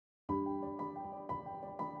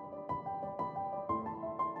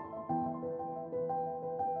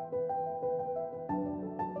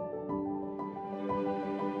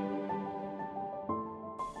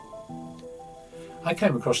I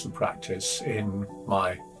came across the practice in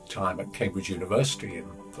my time at Cambridge University in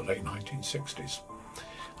the late 1960s.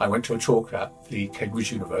 I went to a talk at the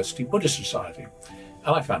Cambridge University Buddhist Society,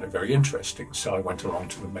 and I found it very interesting, so I went along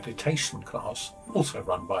to the meditation class, also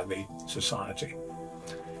run by the Society.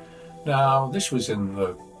 Now, this was in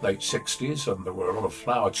the late 60s, and there were a lot of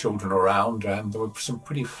flower children around, and there were some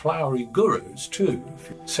pretty flowery gurus too.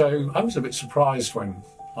 So I was a bit surprised when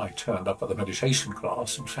I turned up at the meditation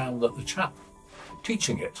class and found that the chap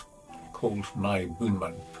teaching it, called Nai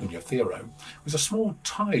Boonman Punyathero, was a small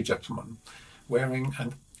Thai gentleman wearing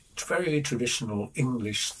a very traditional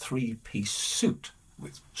English three-piece suit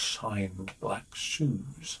with shined black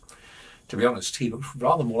shoes. To be honest, he looked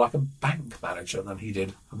rather more like a bank manager than he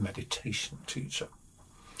did a meditation teacher.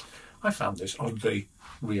 I found this oddly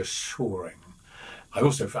reassuring. I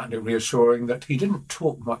also found it reassuring that he didn't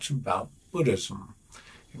talk much about Buddhism.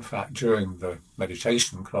 In fact, during the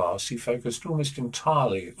meditation class, he focused almost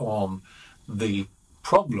entirely on the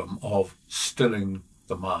problem of stilling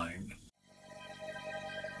the mind.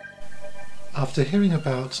 After hearing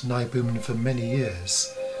about Nai Boonman for many years,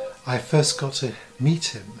 I first got to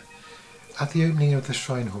meet him at the opening of the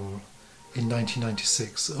Shrine Hall in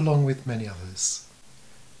 1996, along with many others.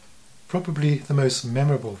 Probably the most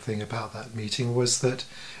memorable thing about that meeting was that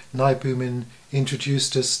Nai Boonman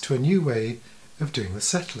introduced us to a new way of doing the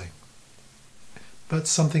settling. But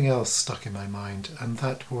something else stuck in my mind, and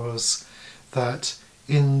that was that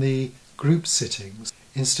in the group sittings,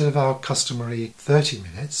 instead of our customary 30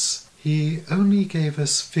 minutes, he only gave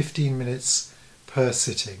us 15 minutes per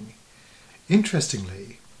sitting.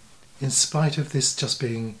 Interestingly, in spite of this just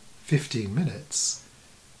being 15 minutes,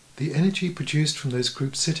 the energy produced from those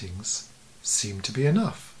group sittings seemed to be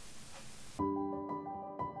enough.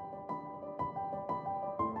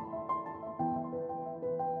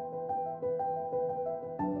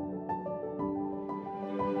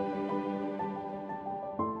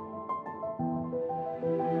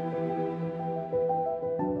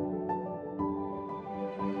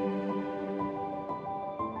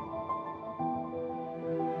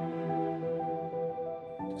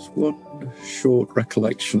 One short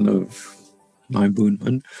recollection of Nai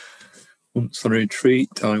Boonman. Once on a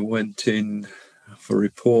retreat, I went in for a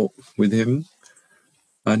report with him,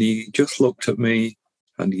 and he just looked at me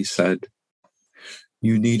and he said,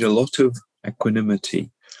 "You need a lot of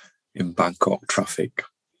equanimity in Bangkok traffic."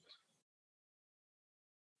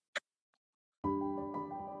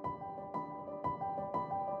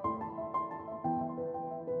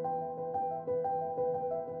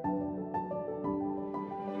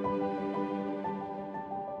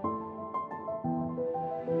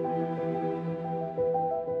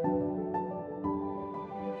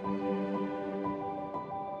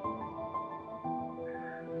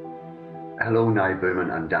 Hello, Nai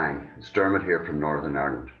Boonman and Dang. It's Dermot here from Northern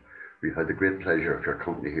Ireland. We've had the great pleasure of your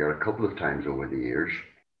company here a couple of times over the years.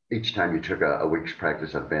 Each time you took a week's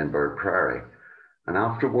practice at Benbird Prairie. And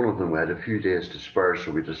after one of them, we had a few days to spare,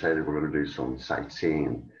 so we decided we're going to do some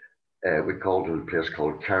sightseeing. We called it a place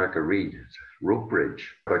called Carrick Reed, rope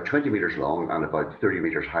bridge, about 20 metres long and about 30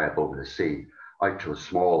 metres high above the sea, out to a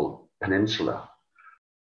small peninsula.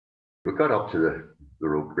 We got up to the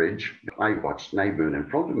rope bridge. I watched Nai Boonman in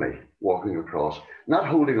front of me, walking across, not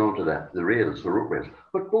holding onto the rails, the rope rails,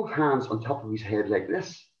 but both hands on top of his head like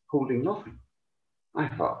this, holding nothing. I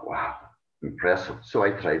thought, wow, impressive. So I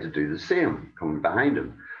tried to do the same, coming behind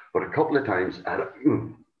him. But a couple of times I had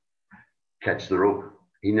to catch the rope.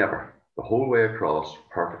 He never. The whole way across,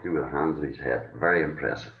 perfectly with hands on his head. Very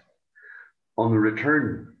impressive. On the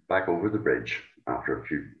return back over the bridge, after a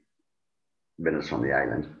few minutes on the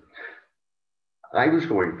island, I was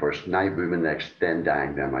going first, Nai Boonman next, then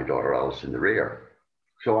Dang, then my daughter Alice in the rear.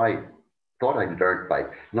 So I thought I'd learned by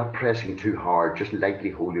not pressing too hard, just lightly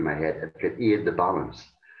holding my head, it could aid the balance,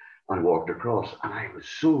 and walked across. And I was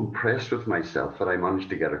so impressed with myself that I managed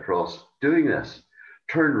to get across doing this.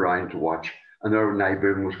 Turned around to watch, and there Nai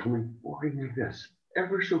Boonman was coming, walking like this,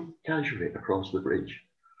 ever so casually across the bridge.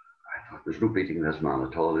 I thought, there's no beating this man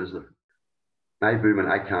at all, is there? Nai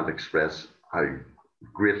Boonman, I can't express how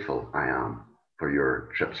grateful I am for your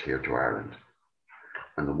trips here to Ireland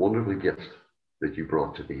and the wonderful gift that you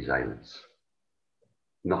brought to these islands.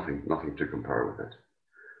 Nothing to compare with it.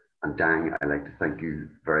 And Dang, I'd like to thank you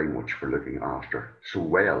very much for looking after so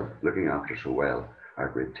well our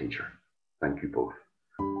great teacher. Thank you both.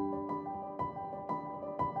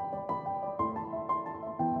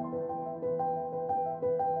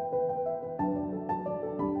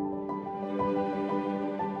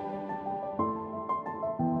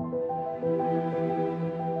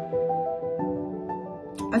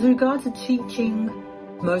 As regards to teaching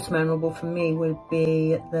most memorable for me would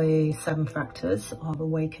be the 7 factors of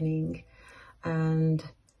awakening, and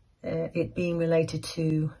it being related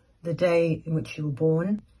to the day in which you were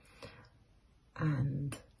born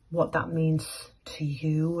and what that means to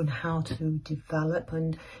you and how to develop.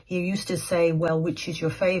 And he used to say, well, which is your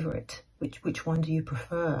favorite? Which one do you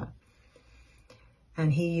prefer?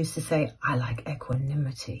 And he used to say, I like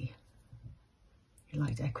equanimity. He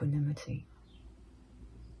liked equanimity.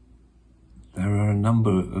 There are a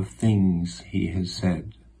number of things he has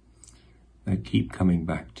said that keep coming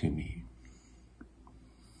back to me.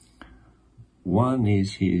 One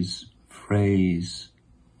is his phrase,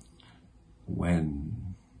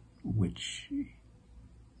 which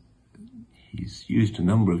he's used a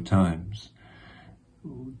number of times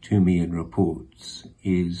to me in reports,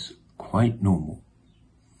 is quite normal.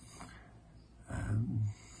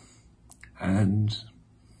 And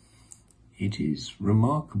it is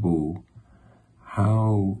remarkable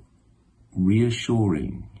how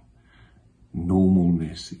reassuring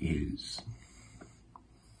normalness is.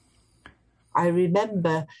 I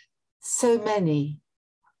remember so many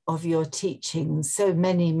of your teachings, so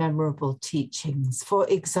many memorable teachings. For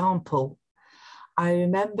example, I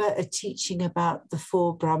remember a teaching about the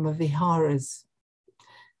 4 Brahma Viharas.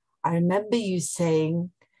 I remember you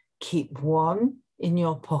saying, keep 1 in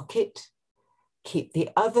your pocket, keep the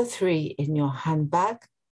other 3 in your handbag,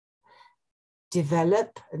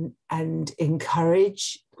 develop and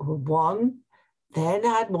encourage 1, then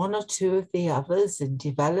add 1 or 2 of the others and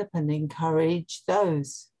develop and encourage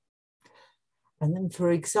those. And then,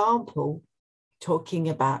 for example, talking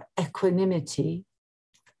about equanimity,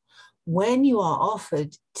 when you are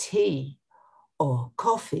offered tea or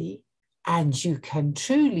coffee and you can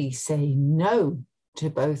truly say no to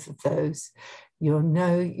both of those, you'll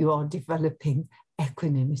know you are developing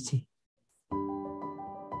equanimity.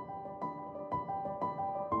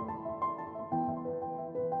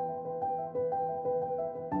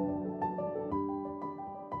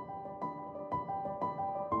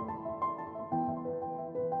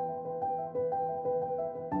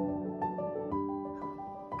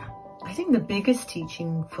 I think the biggest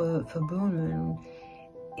teaching for Boonman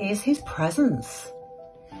is his presence.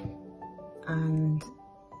 And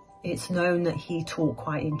it's known that he taught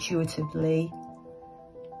quite intuitively,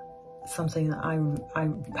 something that I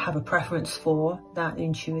have a preference for, that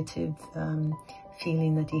intuitive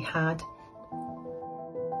feeling that he had.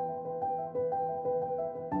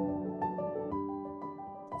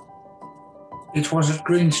 It was at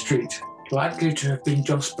Greenstreete, likely to have been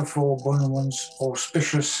just before Boonman's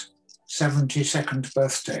auspicious 72nd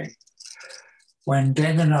birthday, when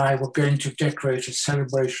Deng and I were going to decorate a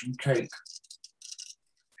celebration cake.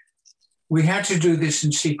 We had to do this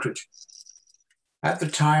in secret. At the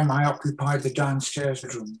time, I occupied the downstairs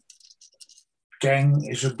room.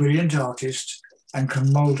 Deng is a brilliant artist and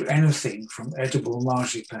can mold anything from edible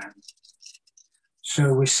marzipan.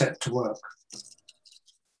 So we set to work.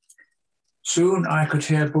 Soon I could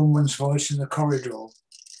hear Boonman's voice in the corridor.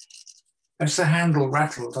 As the handle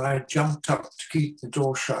rattled, I jumped up to keep the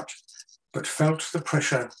door shut, but felt the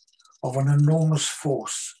pressure of an enormous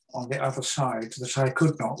force on the other side that I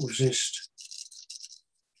could not resist.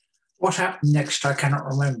 What happened next I cannot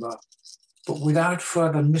remember, but without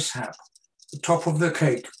further mishap, the top of the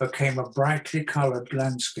cake became a brightly coloured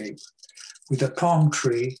landscape with a palm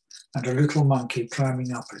tree and a little monkey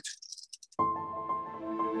climbing up it.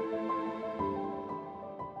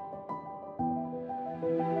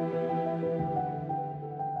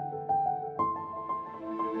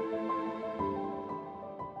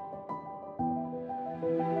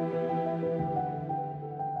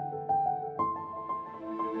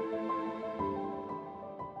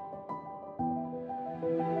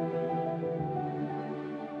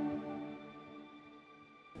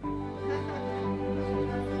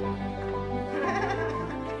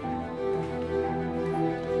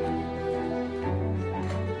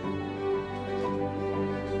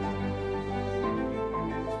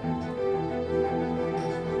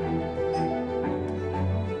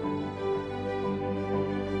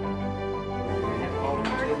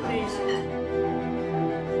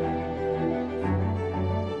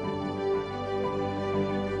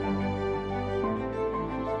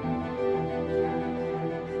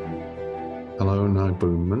 Hello, Nai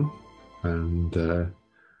Boonman, and a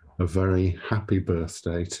very happy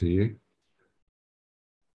birthday to you.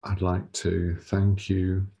 I'd like to thank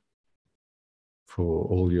you for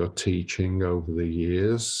all your teaching over the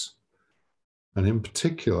years. And in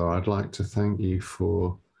particular, I'd like to thank you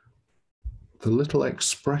for the little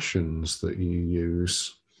expressions that you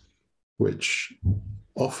use, which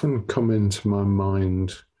often come into my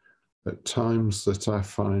mind at times that I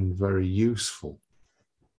find very useful.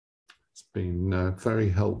 It's been very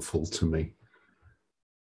helpful to me.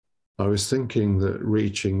 I was thinking that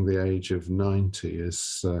reaching the age of 90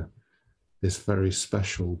 is very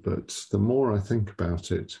special, but the more I think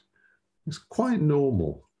about it, it's quite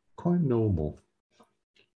normal, quite normal.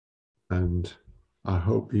 And I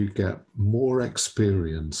hope you get more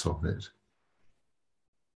experience of it.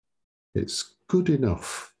 It's good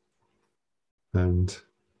enough. And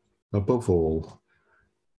above all,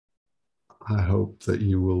 I hope that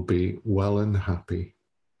you will be well and happy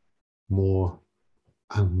more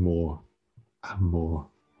and more and more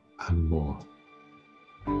and more.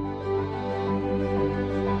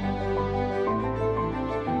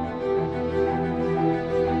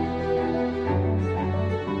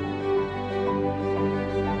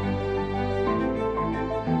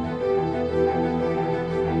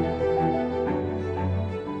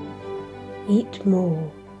 Eat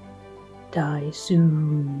more, die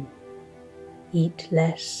soon. Eat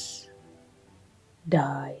less,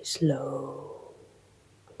 die slow.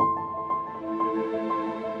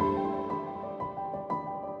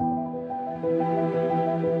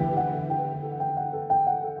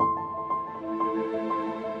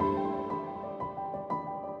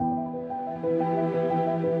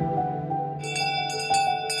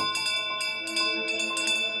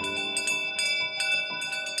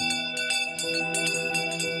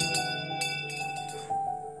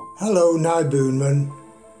 Hello, Nai Boonman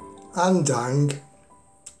and Dang.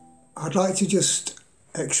 I'd like to just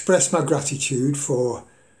express my gratitude for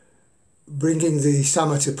bringing the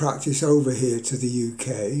Samatha practice over here to the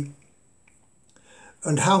UK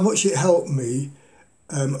and how much it helped me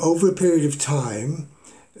over a period of time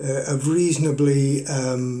of reasonably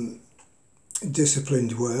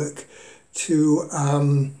disciplined work to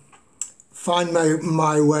find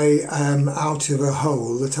my way out of a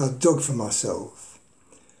hole that I'd dug for myself.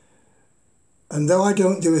 And though I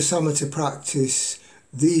don't do a Samatha practice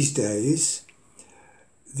these days,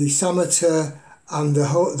 the Samatha and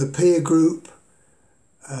the peer group,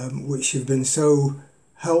 which have been so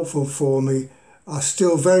helpful for me, are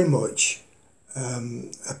still very much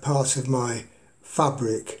a part of my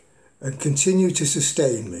fabric and continue to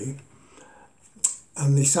sustain me.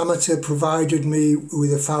 And the Samatha provided me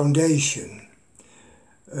with a foundation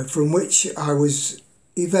from which I was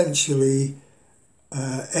eventually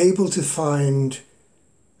able to find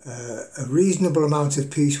a reasonable amount of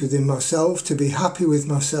peace within myself, to be happy with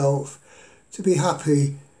myself, to be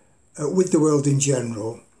happy with the world in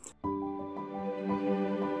general.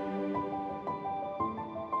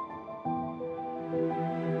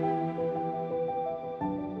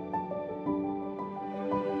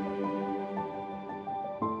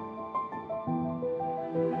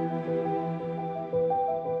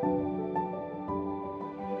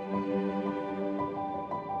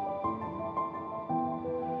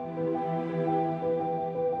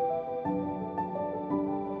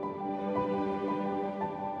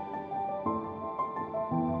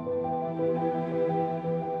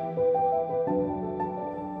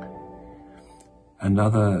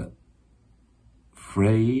 Another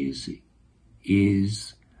phrase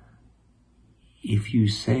is, if you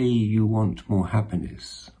say you want more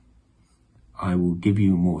happiness, I will give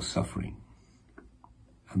you more suffering.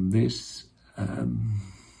 And this,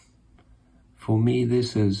 for me,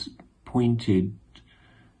 this has pointed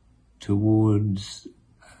towards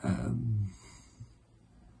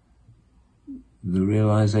the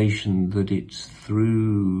realization that it's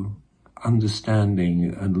through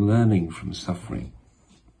understanding and learning from suffering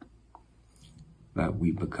that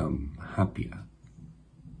we become happier.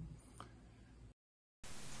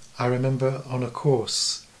 I remember on a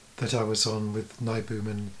course that I was on with Nai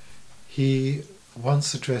Boonman, he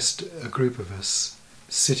once addressed a group of us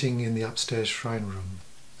sitting in the upstairs shrine room,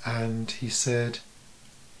 and he said,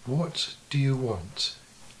 "What do you want?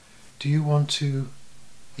 Do you want to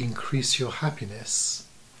increase your happiness,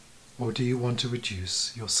 or do you want to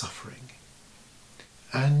reduce your suffering?"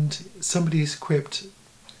 And somebody's quipped,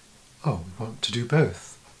 "Oh, we want to do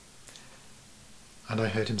both." And I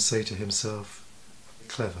heard him say to himself,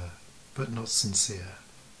 "Clever, but not sincere."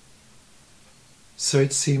 So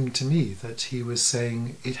it seemed to me that he was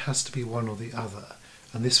saying it has to be one or the other,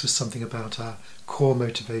 and this was something about our core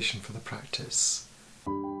motivation for the practice.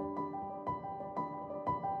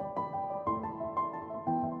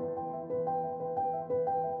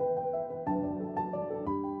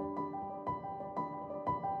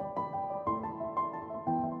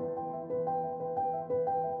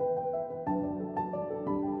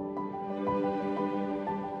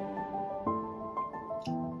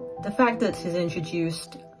 The fact that he's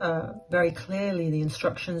introduced very clearly the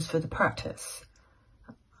instructions for the practice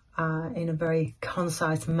in a very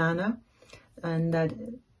concise manner, and that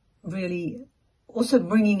really also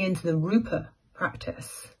bringing into the Rupa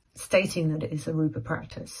practice, stating that it is a Rupa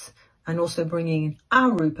practice, and also bringing in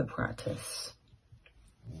our Rupa practice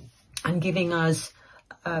and giving us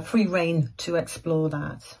free rein to explore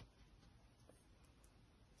that.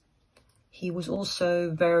 He was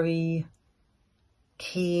also very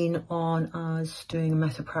keen on us doing a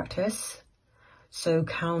metta practice, so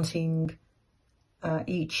counting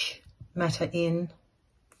each metta in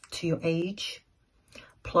to your age,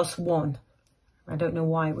 +1. I don't know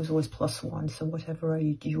why it was always +1, so whatever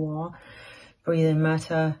you are, breathe in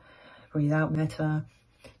metta, breathe out metta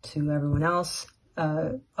to everyone else,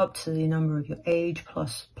 up to the number of your age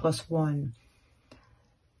 +1.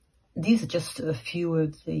 These are just a few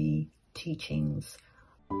of the teachings.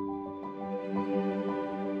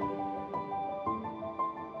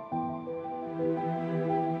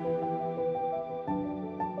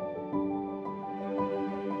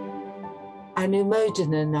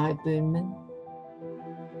 Anumodana, Nai Boonman.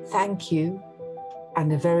 Thank you,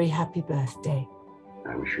 and a very happy birthday.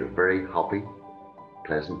 I wish you a very happy,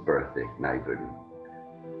 pleasant birthday, Nai Boonman.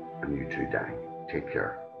 And you too, Dang. Take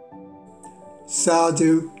care.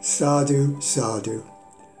 Sadhu, sadhu, sadhu.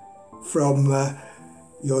 From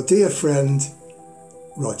your dear friend,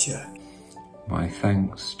 Roger. My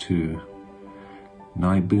thanks to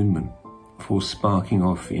Nai Boonman for sparking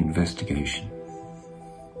off investigation.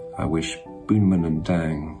 I wish Boonman and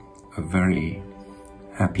Dang a very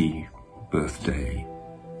happy birthday.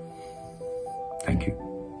 Thank you.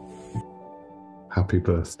 Happy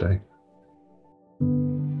birthday.